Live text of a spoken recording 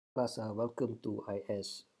Class, welcome to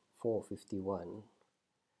Is451.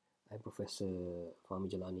 I'm Professor Fahmi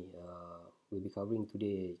Jalani. We'll be covering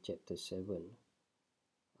today Chapter 7.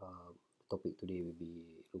 The topic today will be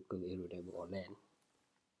Local Area Network or LAN.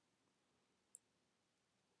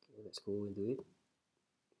 Okay, let's go into it.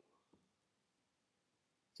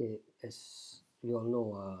 Okay, as we all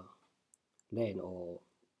know, LAN or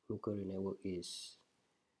Local Area Network is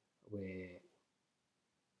where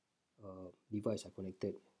devices are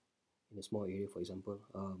connected in a small area, for example.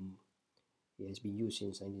 It has been used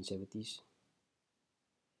since 1970s.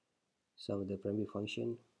 Some of the primary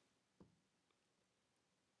function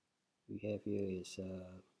we have here is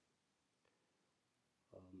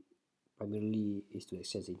primarily is to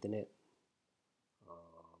access the internet,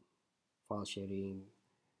 file sharing,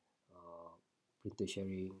 printer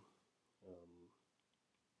sharing,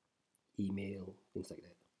 email, things like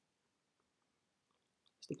that.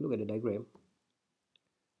 Let's take a look at the diagram.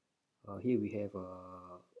 Here we have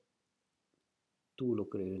two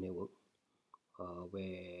local area network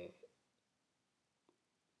where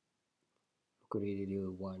local area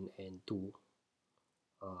 1 and 2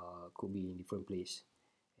 could be in different place,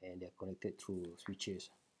 and they're connected through switches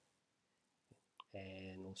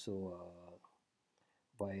and also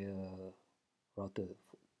via router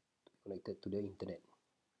connected to the internet.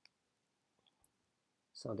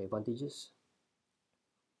 Some of the advantages,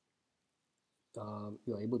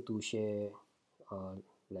 you are able to share,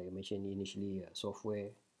 like I mentioned initially, software,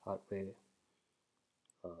 hardware,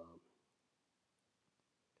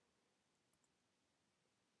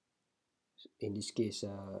 in this case,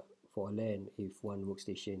 for a LAN, if one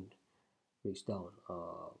workstation breaks down,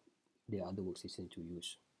 there are other workstations to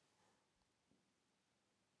use.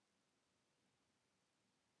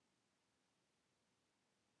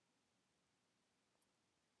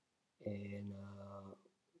 And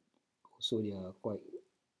also they are quite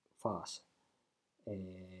fast, and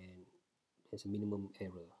there's a minimum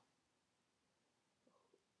error.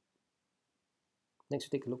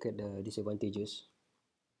 Next, we take a look at the disadvantages.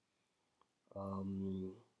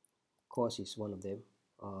 Cost is one of them.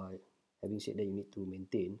 Having said that, you need to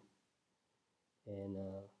maintain,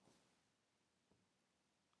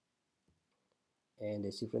 and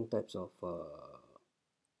there's different types of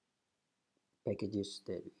packages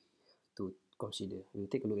that we have to consider. We'll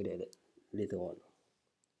take a look at that later on.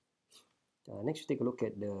 Next, we take a look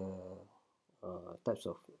at the types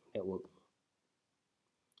of network.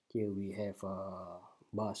 Here we have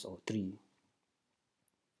bus or tree.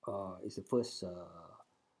 It's the first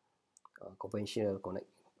conventional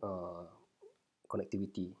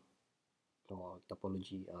connectivity or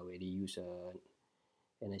topology where they use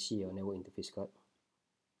NIC or network interface card,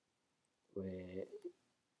 where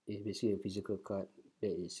it's basically a physical card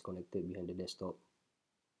that is connected behind the desktop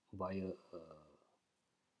via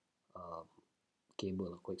cable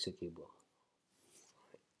or coaxial cable,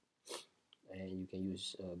 and you can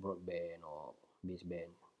use broadband or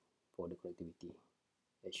baseband for the connectivity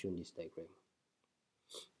as shown in this diagram.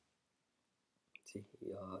 See,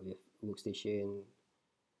 we have workstation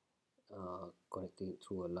connecting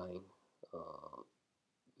through a line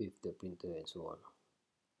with the printer and so on.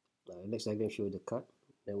 Next diagram shows the card,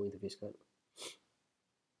 network interface card,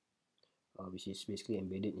 which is basically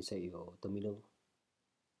embedded inside your terminal,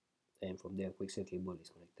 and from there coaxial cable is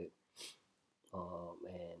connected,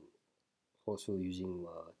 and also using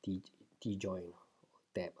T-join or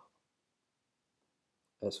tab.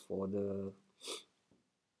 As for the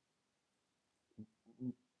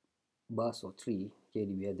bus or tree, here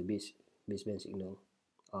we have the baseband signal.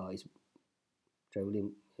 It's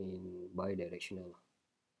traveling in bidirectional.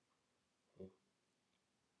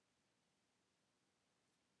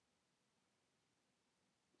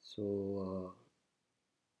 So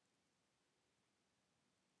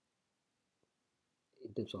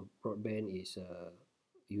in terms of broadband is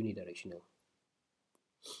unidirectional.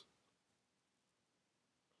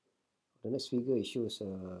 The next figure, it shows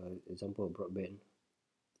example of broadband.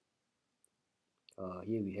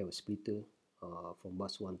 Here we have a splitter from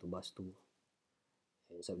bus 1 to bus 2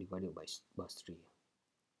 and subdivided by bus 3.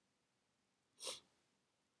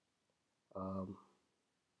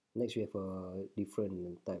 Next, we have a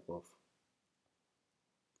different type of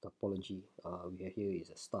topology. We have here is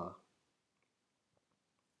a star.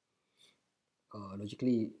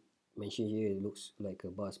 Logically mentioned here, it looks like a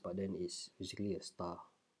bus, but then it's basically a star.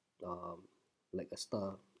 Like a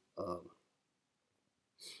star,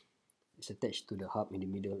 it's attached to the hub in the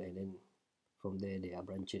middle, and then from there are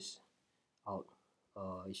branches out.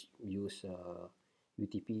 It's use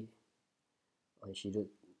UTP, unshielded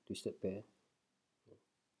twisted pair.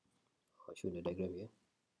 I'll show the diagram here.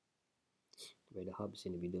 where the hub is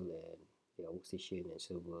in the middle and there are workstation and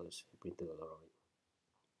servers and printer all around it.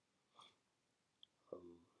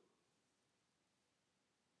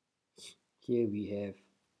 Here we have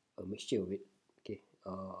a mixture of it, okay,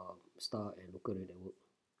 star and local network.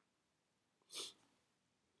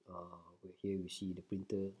 Where here we see the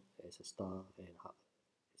printer as a star and hub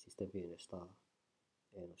system here in a star,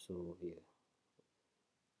 and also here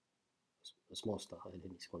a small star, and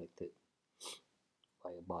then it's connected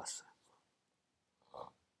by a bus.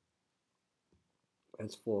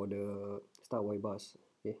 As for the star Y bus,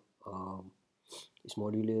 okay, it's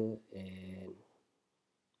modular and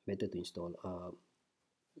better to install,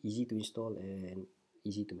 easy to install and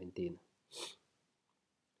easy to maintain.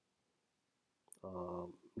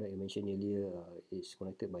 Like I mentioned earlier, it's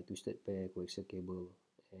connected by twisted pair, coaxial cable,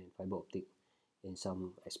 and fiber optic in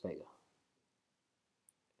some aspect.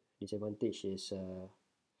 Disadvantage is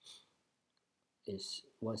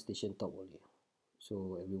one station top only,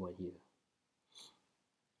 so everyone here,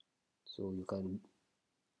 so you can't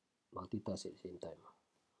multitask at the same time.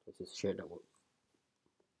 It's a shared network.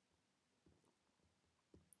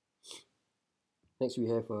 Next we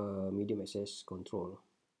have medium access control.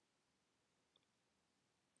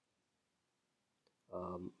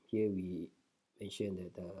 Here we mention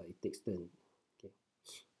that it takes turn, okay,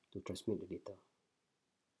 to transmit the data.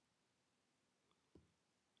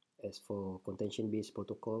 As for contention based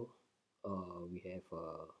protocol, we have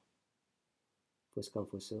first come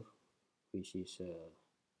first serve, which is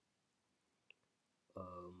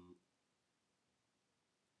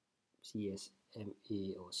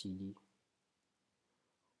CSMA or CD,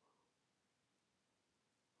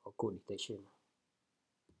 or code detection.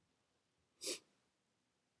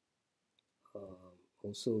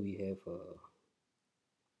 Also we have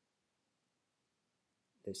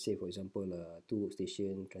let's say for example two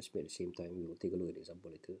workstation transmit at the same time. We will take a look at the example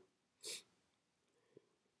later.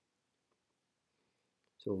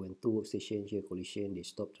 So when two workstations here collision, they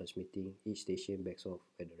stop transmitting. Each station backs off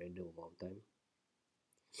at a random amount of time,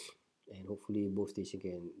 and hopefully both stations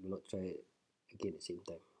can do not try again at the same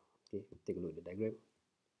time. Okay, take a look at the diagram.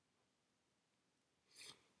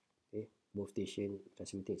 Okay, both stations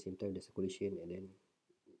transmitting at the same time, there's a collision, and then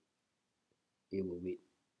it will wait.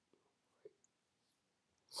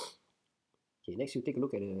 Okay, next you take a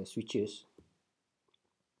look at the switches.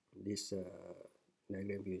 This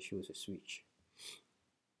diagram here shows a switch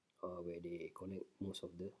where they connect most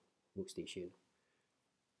of the workstation.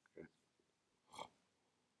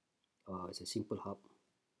 It's a simple hub,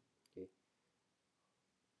 okay,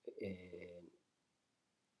 and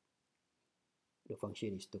the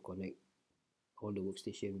function is to connect all the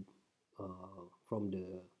workstation from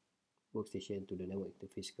the workstation to the network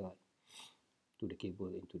interface card to the cable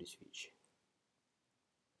into the switch.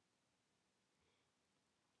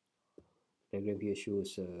 Diagram here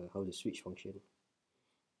shows how the switch function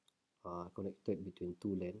connected between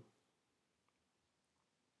two LAN.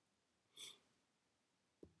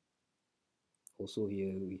 Also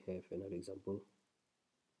here we have another example.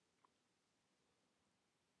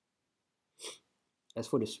 As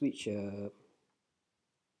for the switch, the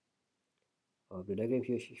diagram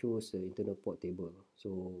here shows the internal port table.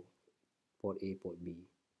 So port A, port B,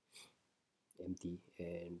 empty,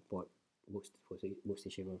 and port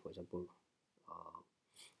workstation 1, for example,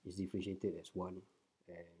 is differentiated as 1,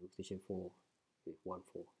 and workstation 4 with 1,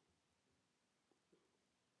 4.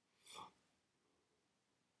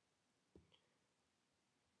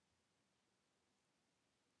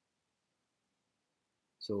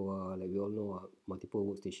 So like we all know, multiple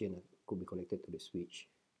workstation could be connected to the switch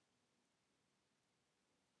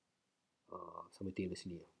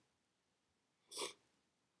simultaneously.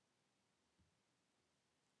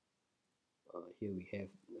 Here we have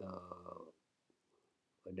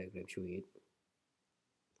a diagram showing it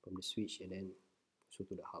from the switch and then also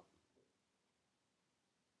to the hub.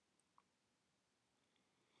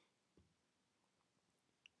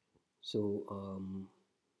 So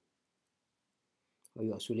how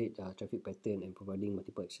you isolate traffic pattern and providing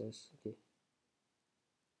multiple access. Okay,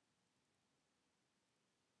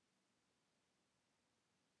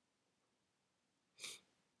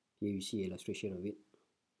 here you see illustration of it.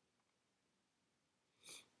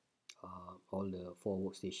 All the 4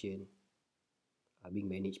 workstation are being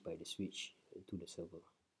managed by the switch to the server.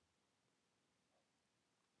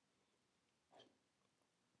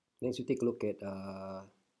 Next, we take a look at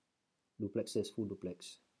duplexes, full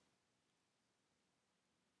duplex.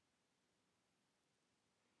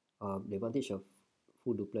 The advantage of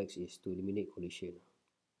full duplex is to eliminate collision.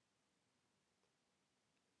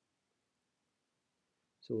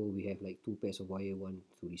 So we have like 2 pairs of wire, one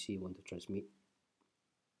to receive, one to transmit.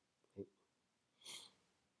 Right?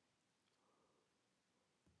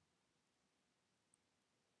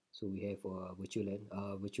 So we have virtual LAN.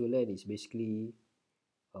 Virtual LAN is basically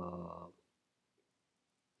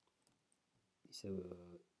it's a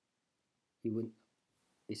even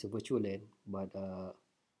it's a virtual LAN, but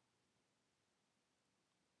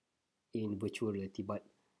in virtual reality, but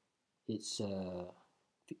it's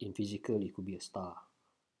in physical it could be a star,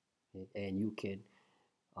 okay? And you can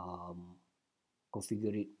um,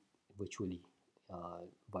 configure it virtually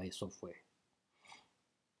via software,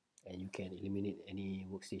 and you can eliminate any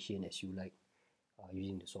workstation as you like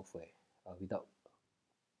using the software without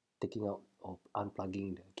taking out or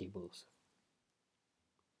unplugging the cables.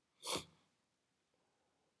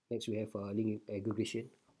 Next we have link aggregation,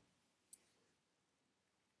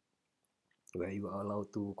 where you are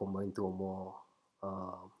allowed to combine two or more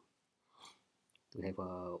to have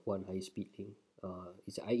one high speed link.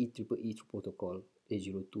 It's IEEE protocol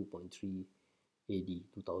 802.3 AD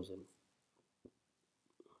 2000.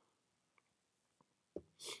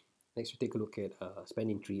 Next we take a look at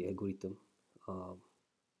spanning tree algorithm.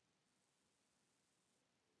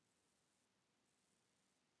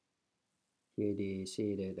 Here they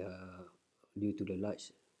say that due to the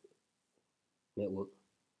large network,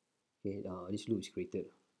 okay, this loop is created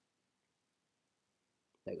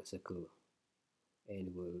like a circle,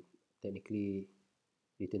 and will technically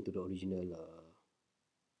return to the original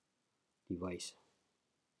device.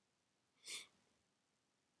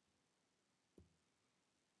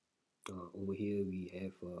 Over here we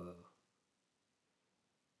have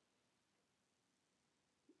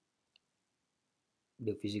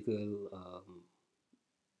the physical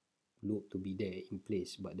loop to be there in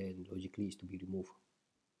place, but then logically is to be removed.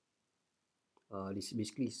 This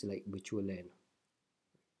basically is like virtual LAN,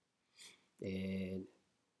 and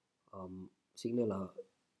signal are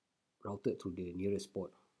routed to the nearest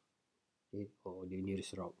port, okay, or the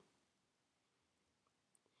nearest route.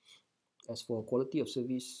 As for quality of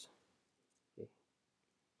service, okay,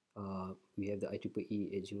 we have the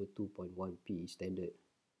IEEE 802.1p standard,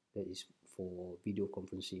 that is for video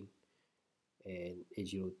conferencing, and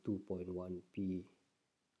 802.1p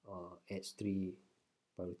adds 3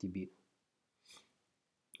 priority bit.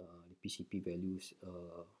 The PCP values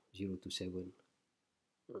 0 to 7.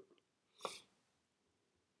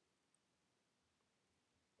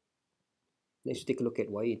 Next, take a look at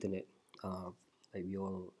wire internet. Like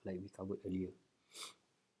we covered earlier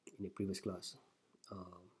in the previous class.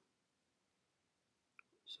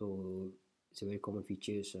 So it's a very common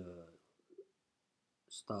features.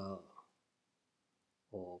 Star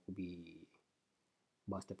or could be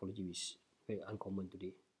bus topology, which is very uncommon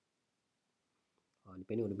today.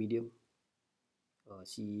 Depending on the medium,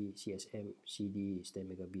 CSM, CD is 10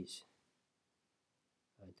 megabits.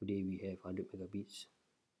 Today we have 100 megabits.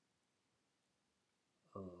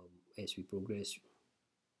 As we progress,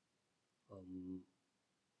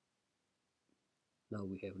 now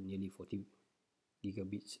we have nearly 40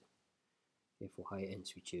 gigabits for high-end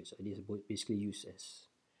switches. This is basically used as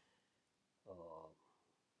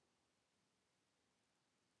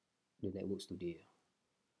the networks today.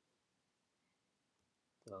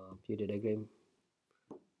 Here the diagram,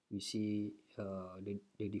 we see the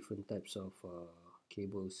different types of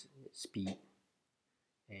cables, speed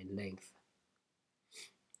and length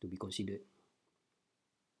to be considered.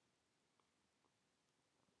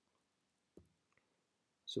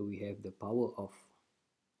 So we have the power of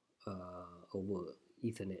over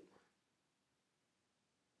Ethernet,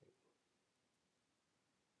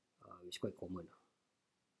 which is quite common.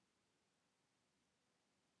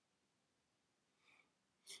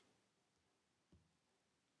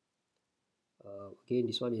 Again,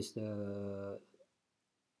 this one is the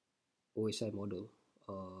OSI model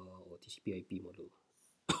or TCP/IP model.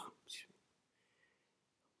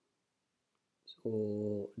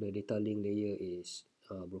 So the data link layer is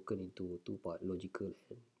broken into two parts: logical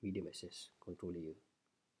and medium access control layer,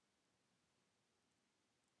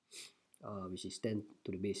 which is 10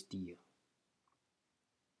 to the base T.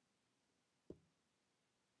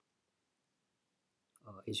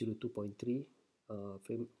 802.3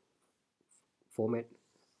 frame format.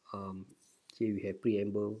 Here we have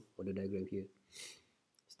preamble on the diagram here.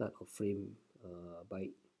 Start of frame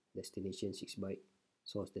byte, destination 6 byte,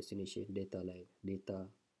 source destination, data line, data,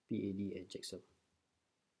 PAD and checksum.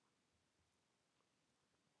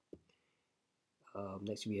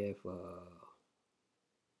 Next we have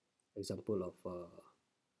example of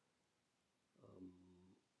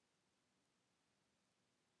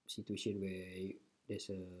situation where there's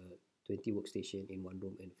a 20 workstation in one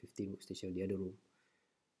room and 15 workstation in the other room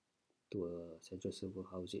to a central server.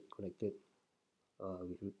 How is it connected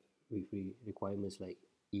with requirements like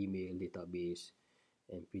email, database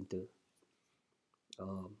and printer.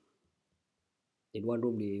 In one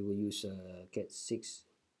room they will use cat 6,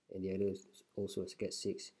 and the other also is cat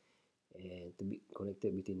 6, and to be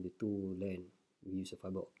connected between the two LAN we use a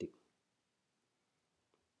fiber optic.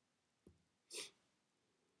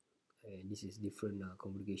 And this is different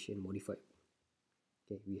configuration modified.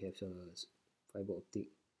 Okay, we have a fiber optic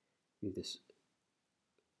with this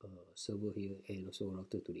server here, and also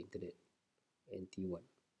router to the internet, and T1.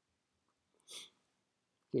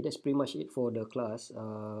 Okay, that's pretty much it for the class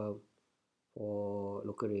for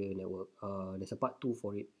local area network. There's a part 2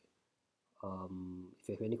 for it. If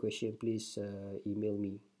you have any question, please email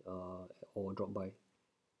me or drop by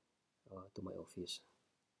to my office.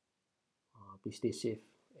 Please stay safe,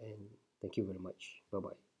 and thank you very much. Bye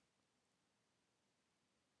bye.